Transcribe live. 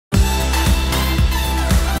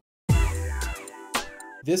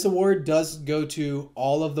This award does go to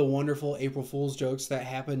all of the wonderful April Fool's jokes that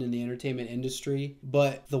happen in the entertainment industry,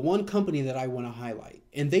 but the one company that I want to highlight,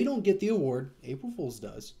 and they don't get the award, April Fool's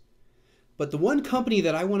does, but the one company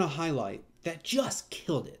that I want to highlight that just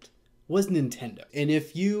killed it was Nintendo. And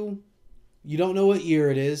if you don't know what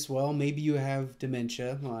year it is, well, maybe you have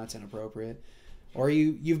dementia. Well, that's inappropriate. Or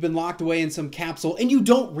you've been locked away in some capsule and you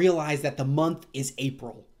don't realize that the month is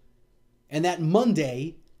April. And that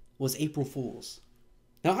Monday was April Fool's.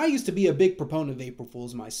 Now, I used to be a big proponent of April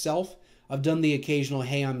Fool's myself. I've done the occasional,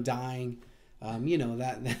 hey, I'm dying, you know,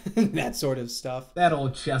 that sort of stuff. That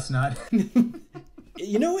old chestnut.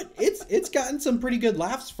 You know what? It's gotten some pretty good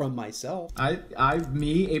laughs from myself.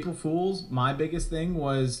 April Fool's, my biggest thing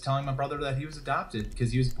was telling my brother that he was adopted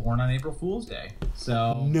because he was born on April Fool's Day.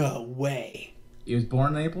 So no way. He was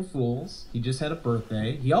born on April Fool's. He just had a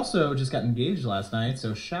birthday. He also just got engaged last night.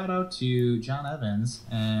 So shout out to John Evans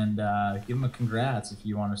and give him a congrats if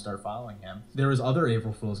you want to start following him. There was other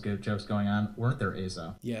April Fool's jokes going on, weren't there,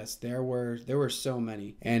 Asa? Yes, there were so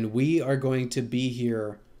many, and we are going to be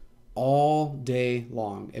here all day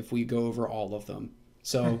long if we go over all of them.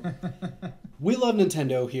 So we love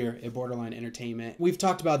Nintendo here at Borderline Entertainment. We've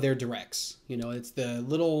talked about their directs. You know, it's the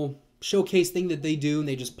little showcase thing that they do, and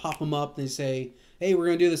they just pop them up and they say, hey, we're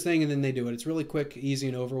going to do this thing, and then they do it. It's really quick, easy,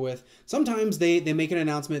 and over with. Sometimes they make an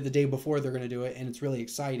announcement the day before they're going to do it, and it's really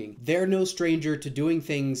exciting. They're no stranger to doing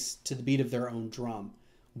things to the beat of their own drum.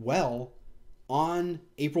 Well, on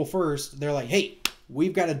April 1st, they're like, hey,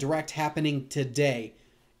 we've got a direct happening today.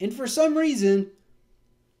 And for some reason,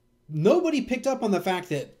 nobody picked up on the fact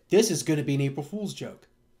that this is going to be an April Fool's joke,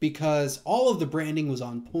 because all of the branding was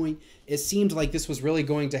on point. It seemed like this was really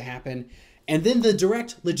going to happen. And then the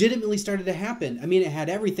direct legitimately started to happen. I mean, it had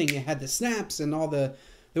everything. It had the snaps and all but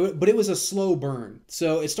it was a slow burn.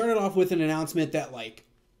 So it started off with an announcement that, like,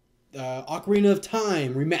 Ocarina of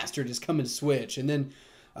Time Remastered is coming to Switch. And then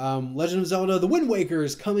Legend of Zelda The Wind Waker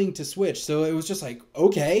is coming to Switch. So it was just like,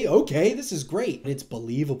 okay, this is great. It's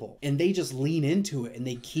believable. And they just lean into it and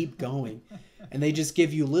they keep going. And they just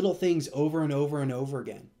give you little things over and over and over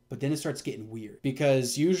again. But then it starts getting weird,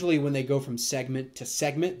 because usually when they go from segment to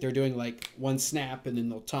segment, they're doing like one snap and then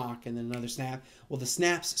they'll talk and then another snap. Well, the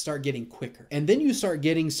snaps start getting quicker. And then you start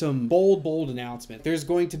getting some bold announcement. There's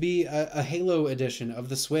going to be a Halo edition of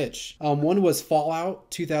the Switch. One was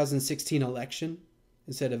Fallout 2016 Election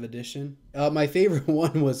instead of edition. My favorite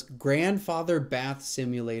one was Grandfather Bath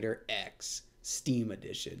Simulator X Steam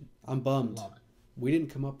Edition. I'm bummed. Love it. We didn't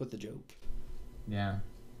come up with the joke. Yeah,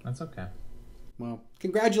 that's okay. Well,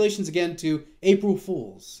 congratulations again to April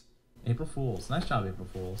Fools. April Fools. Nice job, April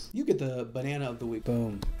Fools. You get the banana of the week.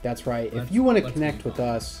 Boom. That's right. If you want to connect with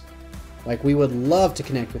us, like we would love to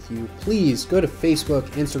connect with you, please go to Facebook,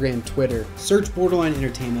 Instagram, Twitter, search Borderline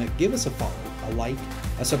Entertainment, give us a follow, a like,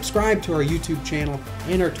 a subscribe to our YouTube channel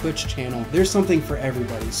and our Twitch channel. There's something for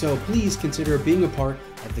everybody, so please consider being a part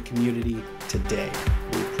of the community today.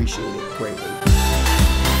 We appreciate it greatly.